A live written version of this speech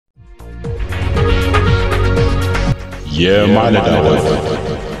የማለዳ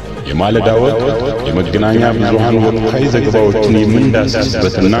ወግ የመገናኛ ብዙሃን ወቅታዊ ዘገባዎችን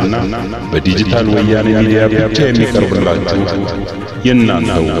የምንዳስስበትና በዲጂታል ወያኔ ሚዲያ ብቻ የሚቀርብላችሁ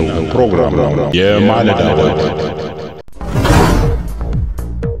የእናንተው ፕሮግራም ነው። የማለዳ ወግ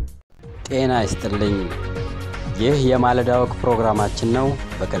ጤና ይስጥልኝ። ይህ የማለዳ ወግ ፕሮግራማችን ነው።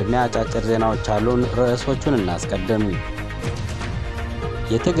 በቅድሚያ አጫጭር ዜናዎች አሉን። ርዕሶቹን እናስቀድም።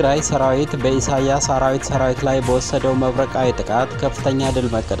 የትግራይ ሰራዊት በኢሳያስ ሰራዊት ላይ በወሰደው መብረቃዊ ጥቃት ከፍተኛ ድል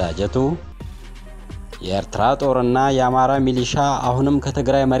መቀዳጀቱ፣ የኤርትራ ጦርና የአማራ ሚሊሻ አሁንም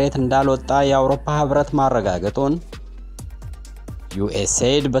ከትግራይ መሬት እንዳልወጣ የአውሮፓ ህብረት ማረጋገጡን፣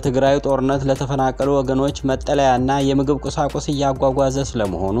 ዩኤስኤድ በትግራይ ጦርነት ለተፈናቀሉ ወገኖች መጠለያና የምግብ ቁሳቁስ እያጓጓዘ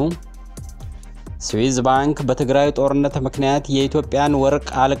ስለመሆኑ፣ ስዊዝ ባንክ በትግራይ ጦርነት ምክንያት የኢትዮጵያን ወርቅ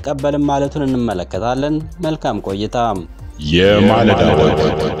አልቀበልም ማለቱን እንመለከታለን። መልካም ቆይታ። የማለዳ ወግ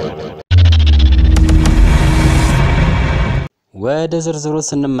ወደ ዝርዝሩ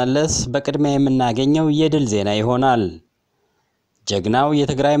ስንመለስ በቅድሚያ የምናገኘው የድል ዜና ይሆናል። ጀግናው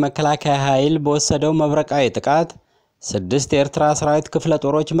የትግራይ መከላከያ ኃይል በወሰደው መብረቃዊ ጥቃት 6 የኤርትራ ሰራዊት ክፍለ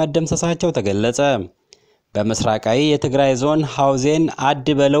ጦሮች መደምሰሳቸው ተገለጸ። በምስራቃዊ የትግራይ ዞን ሐውዜን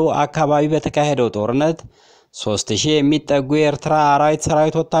አድበለው አካባቢ በተካሄደው ጦርነት 3000 የሚጠጉ የኤርትራ አራዊት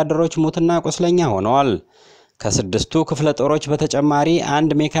ሰራዊት ወታደሮች ሙትና ቁስለኛ ሆነዋል። ከ6ቱ ክፍለ ጦሮች በተጨማሪ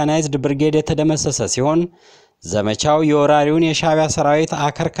አንድ ሜካናይዝድ ብርጌድ የተደመሰሰ ሲሆን ዘመቻው የወራሪውን የሻዕቢያ ሰራዊት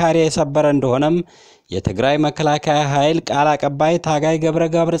አከርካሪ የሰበረ እንደሆነም የትግራይ መከላከያ ኃይል ቃል አቀባይ ታጋይ ገብረ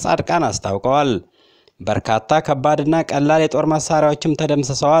ጻድቃን አስታውቀዋል። በርካታ ከባድና ቀላል የጦር መሳሪያዎችም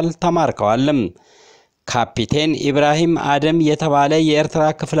ተደምስሰዋል፣ ተማርከዋልም። ካፒቴን ኢብራሂም አደም የተባለ የኤርትራ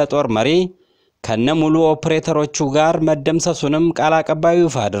ክፍለ ጦር መሪ ከነሙሉ ኦፕሬተሮቹ ጋር መደምሰሱንም ቃል አቀባዩ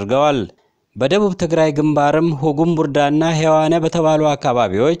ይፋ አድርገዋል። በደቡብ ትግራይ ግንባርም ሁጉም ቡርዳና ሄዋነ በተባሉ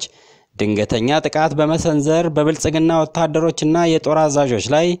አካባቢዎች ድንገተኛ ጥቃት በመሰንዘር በብልጽግና ወታደሮችና የጦር አዛዦች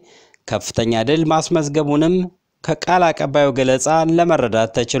ላይ ከፍተኛ ድል ማስመዝገቡንም ከቃል አቀባዩ ገለጻ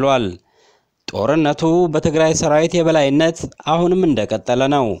ለመረዳት ተችሏል። ጦርነቱ በትግራይ ሰራዊት የበላይነት አሁንም እንደቀጠለ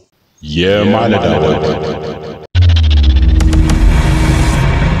ነው። የማለዳ ወግ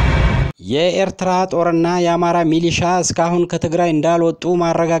የኤርትራ ጦርና የአማራ ሚሊሻ እስካሁን ከትግራይ እንዳልወጡ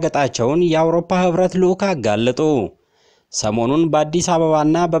ማረጋገጣቸውን የአውሮፓ ህብረት ልዑክ አጋለጡ። ሰሞኑን በአዲስ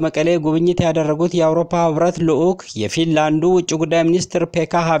አበባና በመቀሌ ጉብኝት ያደረጉት የአውሮፓ ህብረት ልዑክ የፊንላንዱ ውጭ ጉዳይ ሚኒስትር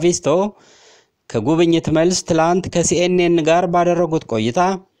ፔካ ሃቪስቶ ከጉብኝት መልስ ትላንት ከሲኤንኤን ጋር ባደረጉት ቆይታ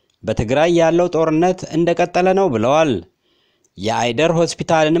በትግራይ ያለው ጦርነት እንደቀጠለ ነው ብለዋል። የአይደር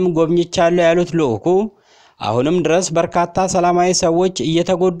ሆስፒታልንም ጎብኝቻለሁ ያሉት ልዑኩ አሁንም ድረስ በርካታ ሰላማዊ ሰዎች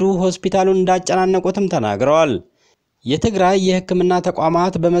እየተጎዱ ሆስፒታሉን እንዳጨናነቁትም ተናግረዋል። የትግራይ የህክምና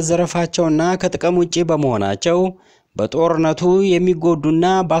ተቋማት በመዘረፋቸውና ከጥቅም ውጪ በመሆናቸው በጦርነቱ የሚጎዱና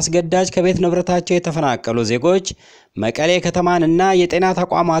በአስገዳጅ ከቤት ንብረታቸው የተፈናቀሉ ዜጎች መቀሌ ከተማንና የጤና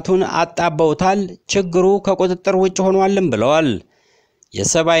ተቋማቱን አጣበውታል፣ ችግሩ ከቁጥጥር ውጭ ሆኗልም ብለዋል።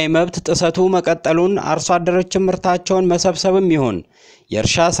 የሰብአዊ መብት ጥሰቱ መቀጠሉን፣ አርሶ አደሮችም ምርታቸውን መሰብሰብም ይሁን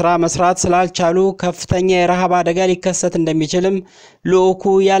የእርሻ ስራ መስራት ስላልቻሉ ከፍተኛ የረሃብ አደጋ ሊከሰት እንደሚችልም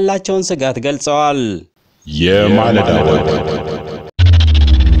ልዑኩ ያላቸውን ስጋት ገልጸዋል። የማለዳ ወግ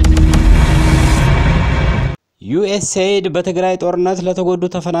ዩኤስኤድ በትግራይ ጦርነት ለተጎዱ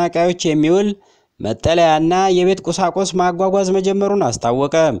ተፈናቃዮች የሚውል መጠለያና የቤት ቁሳቁስ ማጓጓዝ መጀመሩን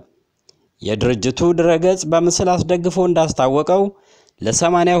አስታወቀ። የድርጅቱ ድረገጽ በምስል አስደግፎ እንዳስታወቀው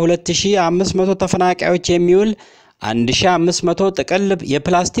ለ82500 ተፈናቃዮች የሚውል 1500 ጥቅል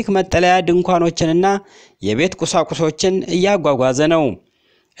የፕላስቲክ መጠለያ ድንኳኖችንና የቤት ቁሳቁሶችን እያጓጓዘ ነው።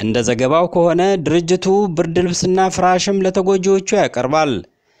 እንደ ዘገባው ከሆነ ድርጅቱ ብርድ ልብስና ፍራሽም ለተጎጂዎቹ ያቀርባል።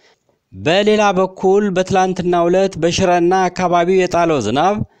 በሌላ በኩል በትላንትናው ዕለት በሽረና አካባቢው የጣለው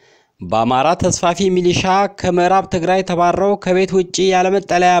ዝናብ በአማራ ተስፋፊ ሚሊሻ ከምዕራብ ትግራይ ተባረው ከቤት ውጪ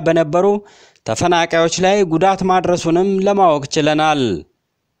ያለመጠለያ በነበሩ ተፈናቃዮች ላይ ጉዳት ማድረሱንም ለማወቅ ችለናል።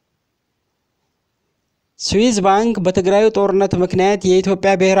 ስዊዝ ባንክ በትግራይ ጦርነት ምክንያት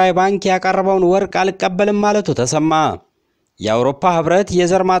የኢትዮጵያ ብሔራዊ ባንክ ያቀረበውን ወርቅ አልቀበልም ማለቱ ተሰማ። የአውሮፓ ህብረት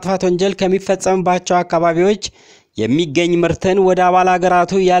የዘር ማጥፋት ወንጀል ከሚፈጸምባቸው አካባቢዎች የሚገኝ ምርትን ወደ አባል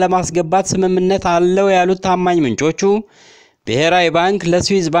ሀገራቱ ያለማስገባት ስምምነት አለው ያሉት ታማኝ ምንጮቹ ብሔራዊ ባንክ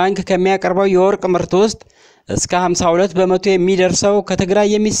ለስዊዝ ባንክ ከሚያቀርበው የወርቅ ምርት ውስጥ እስከ 52% የሚደርሰው ከትግራይ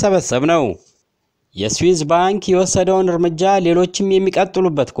የሚሰበሰብ ነው። የስዊዝ ባንክ የወሰደውን እርምጃ ሌሎችም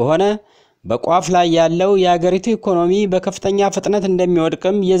የሚቀጥሉበት ከሆነ በቋፍ ላይ ያለው የአገሪቱ ኢኮኖሚ በከፍተኛ ፍጥነት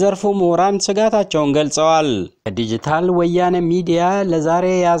እንደሚወድቅም የዘርፉ ምሁራን ስጋታቸውን ገልጸዋል። ዲጂታል ወያነ ሚዲያ ለዛሬ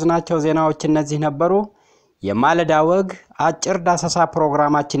ያዝናቸው ዜናዎች እነዚህ ነበሩ። የማለዳ ወግ አጭር ዳሰሳ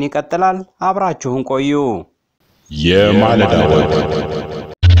ፕሮግራማችን ይቀጥላል። አብራችሁን ቆዩ። የማለዳ ወግ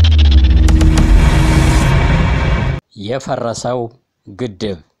የፈረሰው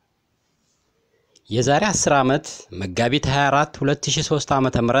ግድብ የዛሬ 10 ዓመት መጋቢት 24 2003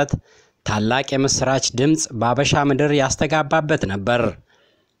 ዓ.ም ታላቅ የምስራች ድምጽ በአበሻ ምድር ያስተጋባበት ነበር።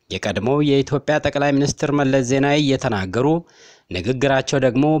 የቀድሞው የኢትዮጵያ ጠቅላይ ሚኒስትር መለስ ዜናዊ የተናገሩ ንግግራቸው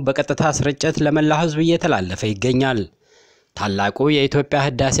ደግሞ በቀጥታ ስርጭት ለመላው ሕዝብ እየተላለፈ ይገኛል። ታላቁ የኢትዮጵያ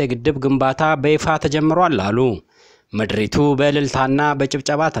ህዳሴ ግድብ ግንባታ በይፋ ተጀምሯል አሉ። ምድሪቱ በእልልታና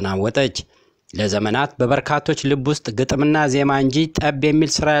በጭብጨባ ተናወጠች። ለዘመናት በበርካቶች ልብ ውስጥ ግጥምና ዜማ እንጂ ጠብ የሚል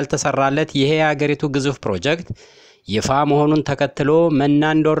ስራ ያልተሰራለት ይሄ የሀገሪቱ ግዙፍ ፕሮጀክት ይፋ መሆኑን ተከትሎ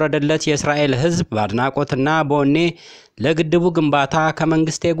መና እንደወረደለት የእስራኤል ህዝብ በአድናቆትና በወኔ ለግድቡ ግንባታ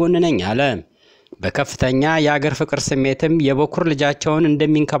ከመንግስቴ ጎን ነኝ አለ። በከፍተኛ የአገር ፍቅር ስሜትም የበኩር ልጃቸውን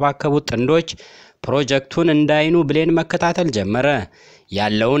እንደሚንከባከቡት ጥንዶች ፕሮጀክቱን እንዳይኑ ብሌን መከታተል ጀመረ።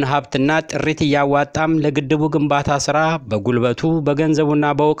 ያለውን ሀብትና ጥሪት ያዋጣም ለግድቡ ግንባታ ስራ በጉልበቱ በገንዘቡና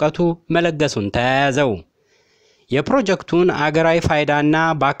በእውቀቱ መለገሱን ተያያዘው። የፕሮጀክቱን አገራዊ ፋይዳና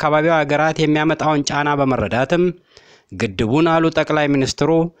በአካባቢው አገራት የሚያመጣውን ጫና በመረዳትም ግድቡን አሉ ጠቅላይ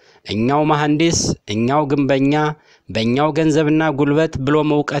ሚኒስትሩ እኛው መሐንዲስ እኛው ግንበኛ በእኛው ገንዘብና ጉልበት ብሎ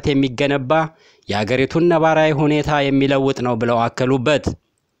መውቀት የሚገነባ የሀገሪቱን ነባራዊ ሁኔታ የሚለውጥ ነው ብለው አከሉበት።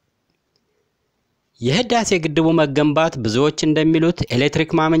 የህዳሴ ግድቡ መገንባት ብዙዎች እንደሚሉት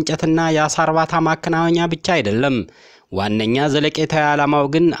ኤሌክትሪክ ማመንጨትና የአሳ እርባታ ማከናወኛ ብቻ አይደለም። ዋነኛ ዘለቄታዊ ዓላማው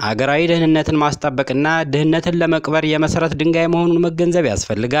ግን አገራዊ ደህንነትን ማስጠበቅና ድህነትን ለመቅበር የመሰረት ድንጋይ መሆኑን መገንዘብ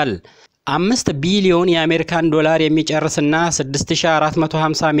ያስፈልጋል። 5 ቢሊዮን የአሜሪካን ዶላር የሚጨርስና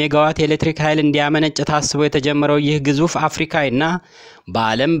 6450 ሜጋዋት ኤሌክትሪክ ኃይል እንዲያመነጭ ታስቦ የተጀመረው ይህ ግዙፍ አፍሪካዊና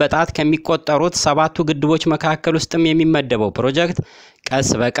በዓለም በጣት ከሚቆጠሩት 7ቱ ግድቦች መካከል ውስጥም የሚመደበው ፕሮጀክት ቀስ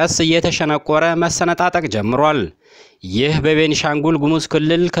በቀስ እየተሸነቆረ መሰነጣጠቅ ጀምሯል። ይህ በቤኒሻንጉል ጉሙዝ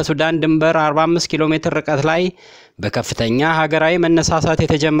ክልል ከሱዳን ድንበር 45 ኪሎ ሜትር ርቀት ላይ በከፍተኛ ሀገራዊ መነሳሳት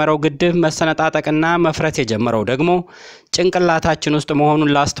የተጀመረው ግድብ መሰነጣጠቅና መፍረስ የጀመረው ደግሞ ጭንቅላታችን ውስጥ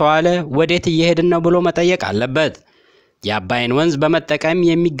መሆኑን ላስተዋለ ወዴት እየሄድን ነው ብሎ መጠየቅ አለበት። የአባይን ወንዝ በመጠቀም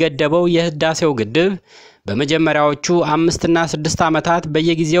የሚገደበው የህዳሴው ግድብ በመጀመሪያዎቹ 5 እና 6 ዓመታት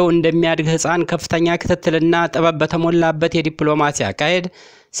በየጊዜው እንደሚያድግ ህፃን ከፍተኛ ክትትልና ጥበብ በተሞላበት የዲፕሎማሲ አካሄድ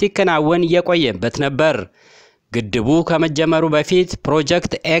ሲከናወን የቆየበት ነበር። ግድቡ ከመጀመሩ በፊት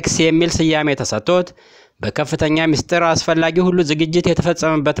ፕሮጀክት ኤክስ የሚል ስያሜ ተሰጥቶት በከፍተኛ ምስጢር አስፈላጊ ሁሉ ዝግጅት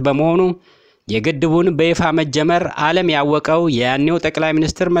የተፈጸመበት በመሆኑ የግድቡን በይፋ መጀመር ዓለም ያወቀው የያኔው ጠቅላይ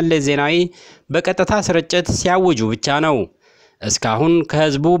ሚኒስትር መለስ ዜናዊ በቀጥታ ስርጭት ሲያውጁ ብቻ ነው። እስካሁን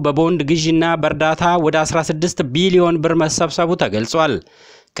ከህዝቡ በቦንድ ግዢና በእርዳታ ወደ 16 ቢሊዮን ብር መሰብሰቡ ተገልጿል።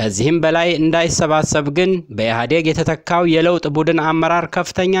 ከዚህም በላይ እንዳይሰባሰብ ግን በኢህአዴግ የተተካው የለውጥ ቡድን አመራር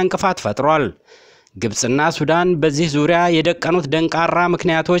ከፍተኛ እንቅፋት ፈጥሯል። ግብጽና ሱዳን በዚህ ዙሪያ የደቀኑት ደንቃራ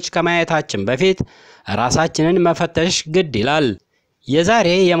ምክንያቶች ከማየታችን በፊት ራሳችንን መፈተሽ ግድ ይላል። የዛሬ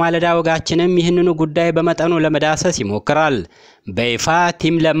የማለዳ ወጋችንም ይህንኑ ጉዳይ በመጠኑ ለመዳሰስ ይሞክራል። በይፋ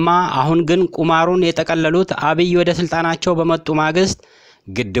ቲም ለማ አሁን ግን ቁማሩን የጠቀለሉት አብይ ወደ ስልጣናቸው በመጡ ማግስት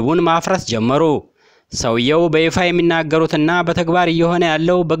ግድቡን ማፍረስ ጀመሩ። ሰውየው በይፋ የሚናገሩትና በተግባር እየሆነ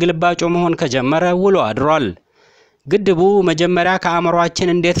ያለው በግልባጩ መሆን ከጀመረ ውሎ አድሯል። ግድቡ መጀመሪያ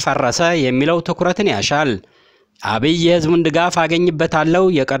ከአእምሮአችን እንዴት ፈረሰ የሚለው ትኩረትን ያሻል። አብይ የህዝቡን ድጋፍ አገኝበታለው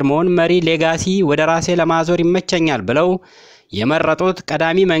የቀድሞውን መሪ ሌጋሲ ወደ ራሴ ለማዞር ይመቸኛል ብለው የመረጡት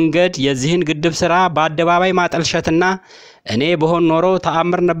ቀዳሚ መንገድ የዚህን ግድብ ስራ በአደባባይ ማጠልሸትና እኔ በሆን ኖሮ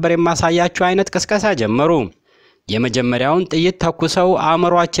ተአምር ነበር የማሳያችሁ አይነት ቅስቀሳ ጀመሩ። የመጀመሪያውን ጥይት ተኩሰው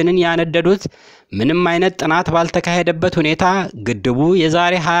አእምሮአችንን ያነደዱት ምንም አይነት ጥናት ባልተካሄደበት ሁኔታ ግድቡ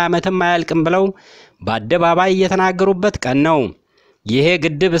የዛሬ 20 ዓመትም አያልቅም ብለው በአደባባይ የተናገሩበት ቀን ነው። ይሄ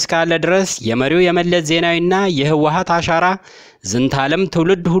ግድብ እስካለ ድረስ የመሪው የመለስ ዜናዊና የህወሓት አሻራ ዝንታለም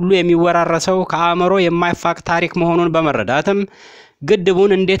ትውልድ ሁሉ የሚወራረሰው ከአእምሮ የማይፋቅ ታሪክ መሆኑን በመረዳትም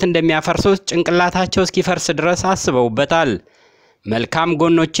ግድቡን እንዴት እንደሚያፈርሱት ጭንቅላታቸው እስኪፈርስ ድረስ አስበውበታል። መልካም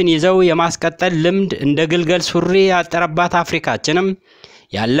ጎኖችን ይዘው የማስቀጠል ልምድ እንደ ግልገል ሱሪ ያጠረባት አፍሪካችንም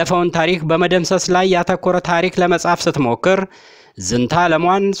ያለፈውን ታሪክ በመደምሰስ ላይ ያተኮረ ታሪክ ለመጻፍ ስትሞክር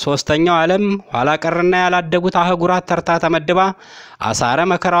ዝንታለሟን ሶስተኛው ዓለም ኋላ ቀርና ያላደጉት አህጉራት ተርታ ተመድባ አሳረ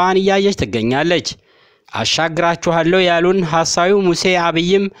መከራዋን እያየች ትገኛለች። አሻግራችኋለሁ ያሉን ሐሳዊው ሙሴ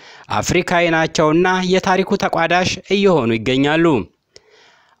አብይም አፍሪካዊ ናቸውና የታሪኩ ተቋዳሽ እየሆኑ ይገኛሉ።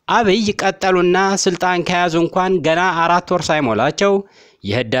 አብይ ቀጠሉና ስልጣን ከያዙ እንኳን ገና 4 ወር ሳይሞላቸው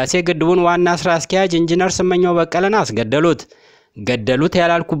የህዳሴ ግድቡን ዋና ስራ አስኪያጅ ኢንጂነር ስመኘው በቀለን አስገደሉት። ገደሉት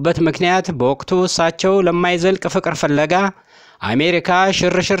ያላልኩበት ምክንያት በወቅቱ እሳቸው ለማይዘልቅ ፍቅር ፍለጋ አሜሪካ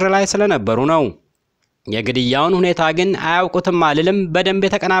ሽርሽር ላይ ስለነበሩ ነው። የግድያውን ሁኔታ ግን አያውቁትም አልልም፣ በደንብ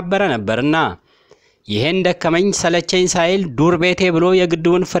የተቀናበረ ነበርና ይሄን ደከመኝ ሰለቸኝ ሳይል ዱር ቤቴ ብሎ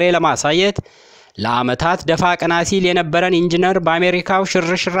የግድቡን ፍሬ ለማሳየት ለአመታት ደፋ ቀና ሲል የነበረን ኢንጂነር በአሜሪካው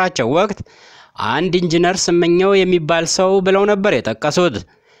ሽርሽራቸው ወቅት አንድ ኢንጂነር ስመኘው የሚባል ሰው ብለው ነበር የጠቀሱት።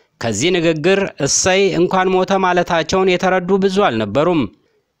 ከዚህ ንግግር እሰይ እንኳን ሞተ ማለታቸውን የተረዱ ብዙ አልነበሩም።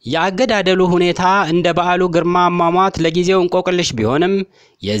 ያገዳደሉ ሁኔታ እንደ በዓሉ ግርማ አሟሟት ለጊዜው እንቆቅልሽ ቢሆንም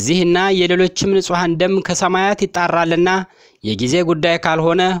የዚህና የሌሎችም ንጹሃን ደም ከሰማያት ይጣራልና የጊዜ ጉዳይ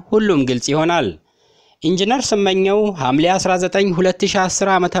ካልሆነ ሁሉም ግልጽ ይሆናል። ኢንጂነር ስመኘው ሐምሌ 19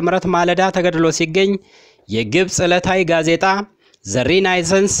 2010 ዓ.ም ማለዳ ተገድሎ ሲገኝ የግብጽ ዕለታዊ ጋዜጣ ዘ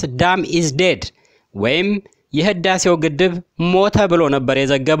ሪናይሰንስ ዳም ኢዝ ዴድ ወይም የህዳሴው ግድብ ሞተ ብሎ ነበር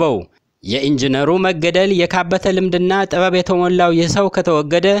የዘገበው። የኢንጂነሩ መገደል የካበተ ልምድና ጥበብ የተሞላው የሰው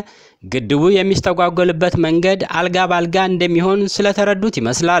ከተወገደ ግድቡ የሚስተጓጎልበት መንገድ አልጋ ባልጋ እንደሚሆን ስለተረዱት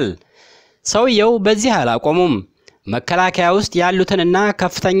ይመስላል። ሰውየው በዚህ አላቆሙም። መከላከያ ውስጥ ያሉትንና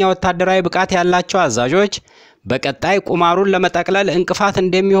ከፍተኛ ወታደራዊ ብቃት ያላቸው አዛዦች በቀጣይ ቁማሩን ለመጠቅለል እንቅፋት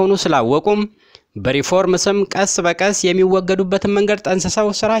እንደሚሆኑ ስላወቁም በሪፎርም ስም ቀስ በቀስ የሚወገዱበትን መንገድ ጠንስሰው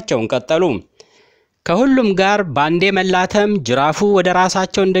ስራቸውን ቀጠሉ። ከሁሉም ጋር ባንዴ መላተም ጅራፉ ወደ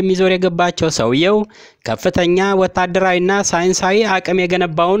ራሳቸው እንደሚዞር የገባቸው ሰውየው ከፍተኛ ወታደራዊና ሳይንሳዊ አቅም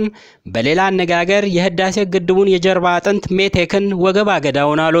የገነባውን በሌላ አነጋገር የህዳሴ ግድቡን የጀርባ አጥንት ሜቴክን ወገብ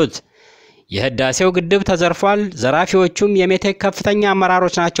አገዳውን አሉት። የህዳሴው ግድብ ተዘርፏል፣ ዘራፊዎቹም የሜቴክ ከፍተኛ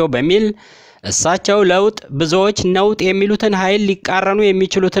አመራሮች ናቸው በሚል እሳቸው ለውጥ ብዙዎች ነውጥ የሚሉትን ኃይል ሊቃረኑ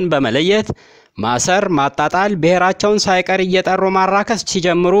የሚችሉትን በመለየት ማሰር፣ ማጣጣል፣ ብሔራቸውን ሳይቀር እየጠሩ ማራከስ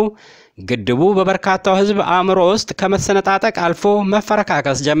ሲጀምሩ ግድቡ በበርካታው ህዝብ አእምሮ ውስጥ ከመሰነጣጠቅ አልፎ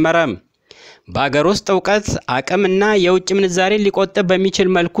መፈረካከስ ጀመረ። በአገር ውስጥ ዕውቀት አቅምና የውጭ ምንዛሬ ሊቆጥብ በሚችል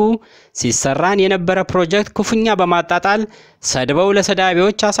መልኩ ሲሰራን የነበረ ፕሮጀክት ክፉኛ በማጣጣል ሰድበው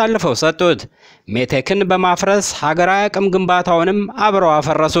ለሰዳቢዎች አሳልፈው ሰጡት። ሜቴክን በማፍረስ ሀገራዊ አቅም ግንባታውንም አብረው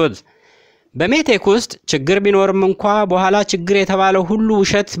አፈረሱት። በሜቴክ ውስጥ ችግር ቢኖርም እንኳ በኋላ ችግር የተባለው ሁሉ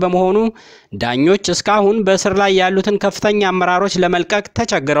ውሸት በመሆኑ ዳኞች እስካሁን በእስር ላይ ያሉትን ከፍተኛ አመራሮች ለመልቀቅ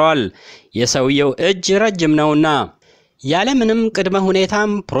ተቸግረዋል። የሰውየው እጅ ረጅም ነውና ያለምንም ቅድመ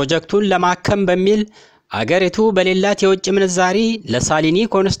ሁኔታም ፕሮጀክቱን ለማከም በሚል አገሪቱ በሌላት የውጭ ምንዛሪ ለሳሊኒ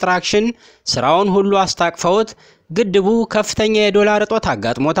ኮንስትራክሽን ስራውን ሁሉ አስታቅፈውት ግድቡ ከፍተኛ የዶላር እጦት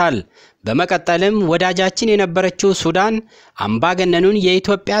አጋጥሞታል። በመቀጠልም ወዳጃችን የነበረችው ሱዳን አምባገነኑን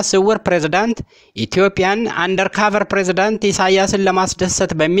የኢትዮጵያ ስውር ፕሬዝዳንት ኢትዮጵያን አንደርካቨር ፕሬዝዳንት ኢሳያስን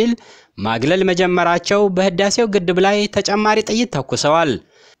ለማስደሰት በሚል ማግለል መጀመራቸው በህዳሴው ግድብ ላይ ተጨማሪ ጥይት ተኩሰዋል።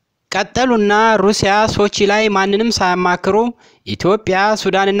 ቀጠሉና ሩሲያ ሶቺ ላይ ማንንም ሳያማክሩ ኢትዮጵያ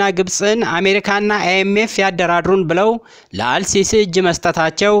ሱዳንና ግብጽን አሜሪካና አይኤምኤፍ ያደራድሩን ብለው ለአልሲሲ እጅ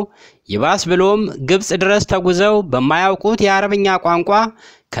መስጠታቸው ይባስ ብሎም ግብጽ ድረስ ተጉዘው በማያውቁት የአረብኛ ቋንቋ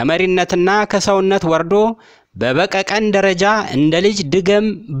ከመሪነትና ከሰውነት ወርዶ በበቀቀን ደረጃ እንደ ልጅ ድገም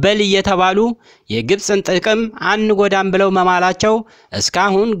በል እየተባሉ የግብጽን ጥቅም አንጎዳም ብለው መማላቸው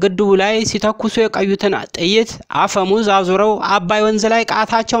እስካሁን ግድቡ ላይ ሲተኩሱ የቀዩትን ጥይት አፈሙዝ አዙረው አባይ ወንዝ ላይ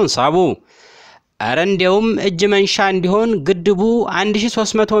ቃታቸውን ሳቡ። አረንዴውም እጅ መንሻ እንዲሆን ግድቡ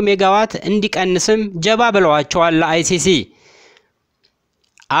 1300 ሜጋዋት እንዲቀንስም ጀባ ብለዋቸዋል ለአይሲሲ።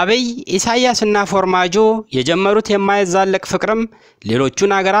 አብይ ኢሳያስና ፎርማጆ የጀመሩት የማይዛለቅ ፍቅርም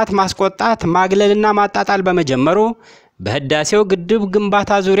ሌሎቹን አገራት ማስቆጣት ማግለልና ማጣጣል በመጀመሩ በህዳሴው ግድብ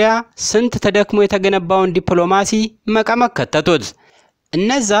ግንባታ ዙሪያ ስንት ተደክሞ የተገነባውን ዲፕሎማሲ መቀመቅ ከተቱት።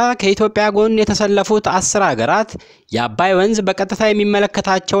 እነዛ ከኢትዮጵያ ጎን የተሰለፉት 10 አገራት የአባይ ወንዝ በቀጥታ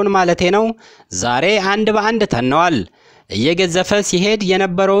የሚመለከታቸውን ማለቴ ነው ዛሬ አንድ በአንድ ተነዋል። እየገዘፈ ሲሄድ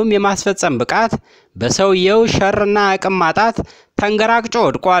የነበረውም የማስፈጸም ብቃት በሰውየው ሸርና አቅም ማጣት ተንገራግጮ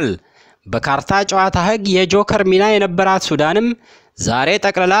ወድቋል። በካርታ ጨዋታ ህግ የጆከር ሚና የነበራት ሱዳንም ዛሬ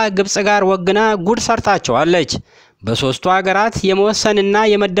ጠቅላላ ግብጽ ጋር ወግና ጉድ ሰርታቸዋለች። በሶስቱ አገራት የመወሰንና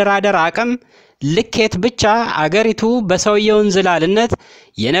የመደራደር አቅም ልኬት ብቻ አገሪቱ በሰውየው እንዝላልነት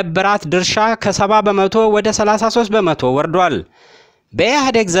የነበራት ድርሻ ከ70 በመቶ ወደ 33 በመቶ ወርዷል።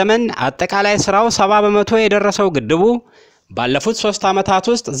 በኢህአዴግ ዘመን አጠቃላይ ስራው 70 በመቶ የደረሰው ግድቡ ባለፉት 3 ዓመታት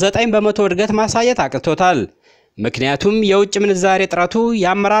ውስጥ 9 በመቶ እድገት ማሳየት አቅቶታል። ምክንያቱም የውጭ ምንዛሬ ጥረቱ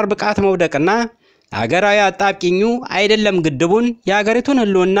የአመራር ብቃት መውደቅና አገራዊ አጣብቂኙ አይደለም ግድቡን የአገሪቱን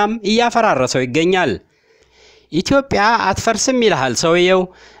ህልውናም እያፈራረሰው ይገኛል። ኢትዮጵያ አትፈርስም ይላል ሰውየው።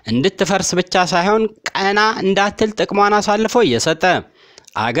 እንድትፈርስ ብቻ ሳይሆን ቀና እንዳትል ጥቅሟን አሳልፎ እየሰጠ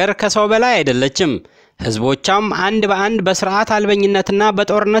አገር ከሰው በላይ አይደለችም። ህዝቦቿም አንድ በአንድ በስርዓት አልበኝነትና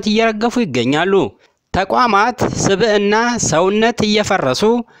በጦርነት እየረገፉ ይገኛሉ። ተቋማት ስብዕና ሰውነት እየፈረሱ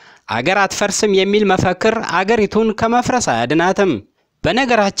አገር አትፈርስም የሚል መፈክር አገሪቱን ከመፍረስ አያድናትም።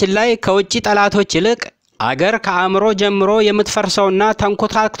 በነገራችን ላይ ከውጪ ጠላቶች ይልቅ አገር ከአእምሮ ጀምሮ የምትፈርሰውና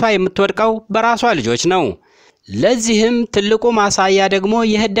ተንኮታክቷ የምትወድቀው በራሷ ልጆች ነው። ለዚህም ትልቁ ማሳያ ደግሞ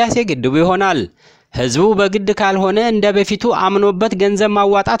የህዳሴ ግድቡ ይሆናል። ህዝቡ በግድ ካልሆነ እንደ በፊቱ አምኖበት ገንዘብ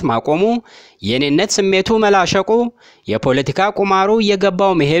ማዋጣት ማቆሙ የኔነት ስሜቱ መላሸቁ የፖለቲካ ቁማሩ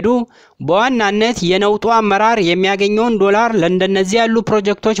የገባው መሄዱ በዋናነት የነውጡ አመራር የሚያገኘውን ዶላር ለእንደነዚህ ያሉ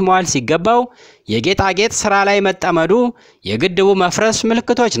ፕሮጀክቶች መዋል ሲገባው የጌጣጌጥ ስራ ላይ መጠመዱ የግድቡ መፍረስ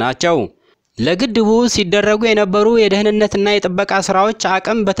ምልክቶች ናቸው ለግድቡ ሲደረጉ የነበሩ የደህንነትና የጥበቃ ስራዎች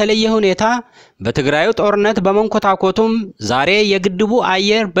አቅም በተለየ ሁኔታ በትግራዩ ጦርነት በመንኮታኮቱም ዛሬ የግድቡ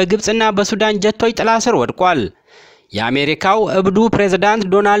አየር በግብጽና በሱዳን ጀቶች ጥላ ስር ወድቋል የአሜሪካው እብዱ ፕሬዝዳንት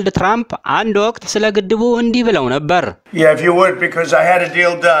ዶናልድ ትራምፕ አንድ ወቅት ስለ ግድቡ እንዲህ ብለው ነበር Yeah, if you would, because I had a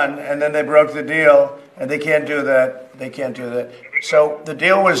deal done and then they broke the deal and they can't do that. They can't do that. So the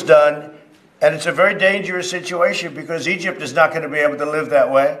deal was done and it's a very dangerous situation because Egypt is not going to be able to live that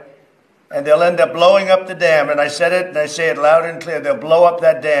way. And they'll end up blowing up the dam. And I said it, and I say it loud and clear. They'll blow up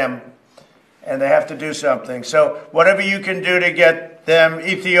that dam, and they have to do something. So whatever you can do to get them,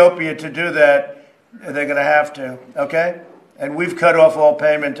 Ethiopia, to do that, they're going to have to, okay? And we've cut off all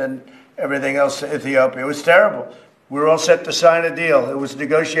payment and everything else to Ethiopia. It was terrible. We were all set to sign a deal. It was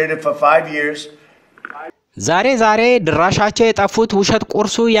negotiated for 5 years. ዛሬ ድራሻቸው የጠፉት ውሸት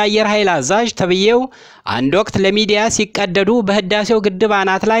ቁርሱ የአየር ኃይል አዛዥ ተብየው አንድ ወቅት ለሚዲያ ሲቀደዱ በህዳሴው ግድብ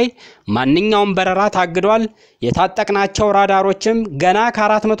አናት ላይ ማንኛውም በረራ ታግዷል የታጠቅናቸው ራዳሮችም ገና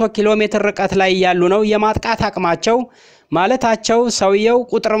ከ400 ኪሎ ሜትር ርቀት ላይ ያሉ ነው የማጥቃት አቅማቸው ማለታቸው ሰውየው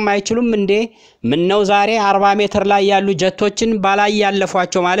ቁጥርም አይችሉም እንዴ ምን ነው ዛሬ 40 ሜትር ላይ ያሉ ጀቶችን ባላይ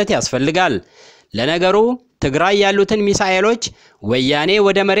ያለፏቸው ማለት ያስፈልጋል ለነገሩ ትግራይ ያሉትን ሚሳኤሎች ወያኔ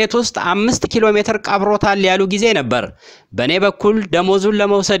ወደ መሬት ውስጥ 5 ኪሎ ሜትር ቀብሮታል ያሉ ጊዜ ነበር በኔ በኩል ደሞዙን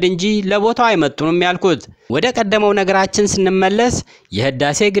ለመውሰድ እንጂ ለቦታው አይመጡንም ያልኩት ወደ ቀደመው ነገራችን ስንመለስ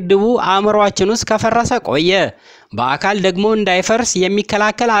የህዳሴ ግድቡ አእምሮአችን ውስጥ ከፈረሰ ቆየ በአካል ደግሞ እንዳይፈርስ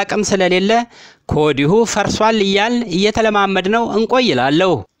የሚከላከል አቅም ስለሌለ ኮዲሁ ፈርሷል ይያል እየተለማመድነው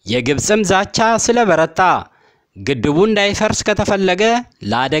እንቆይላለሁ የግብጽም ዛቻ ስለበረታ ግድቡ እንዳይፈርስ ከተፈለገ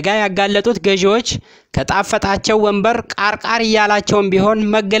ለአደጋ ያጋለጡት ገዢዎች ከጣፈጣቸው ወንበር ቃርቃር ያላቸውን ቢሆን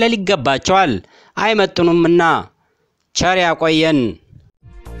መገለል ይገባቸዋል አይመጥኑምና ቸር ያቆየን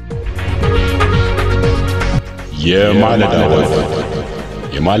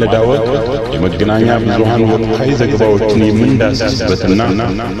የማለዳ ወግ የመገናኛ ብዙሃን ወቅታዊ ዘገባዎችን የምንዳስስበትና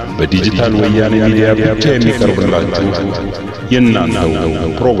በዲጂታል ወያኔ ሚዲያ ብቻ የሚቀርብላችሁ የእናንተው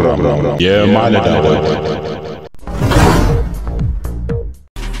ፕሮግራም ነው የማለዳ ወግ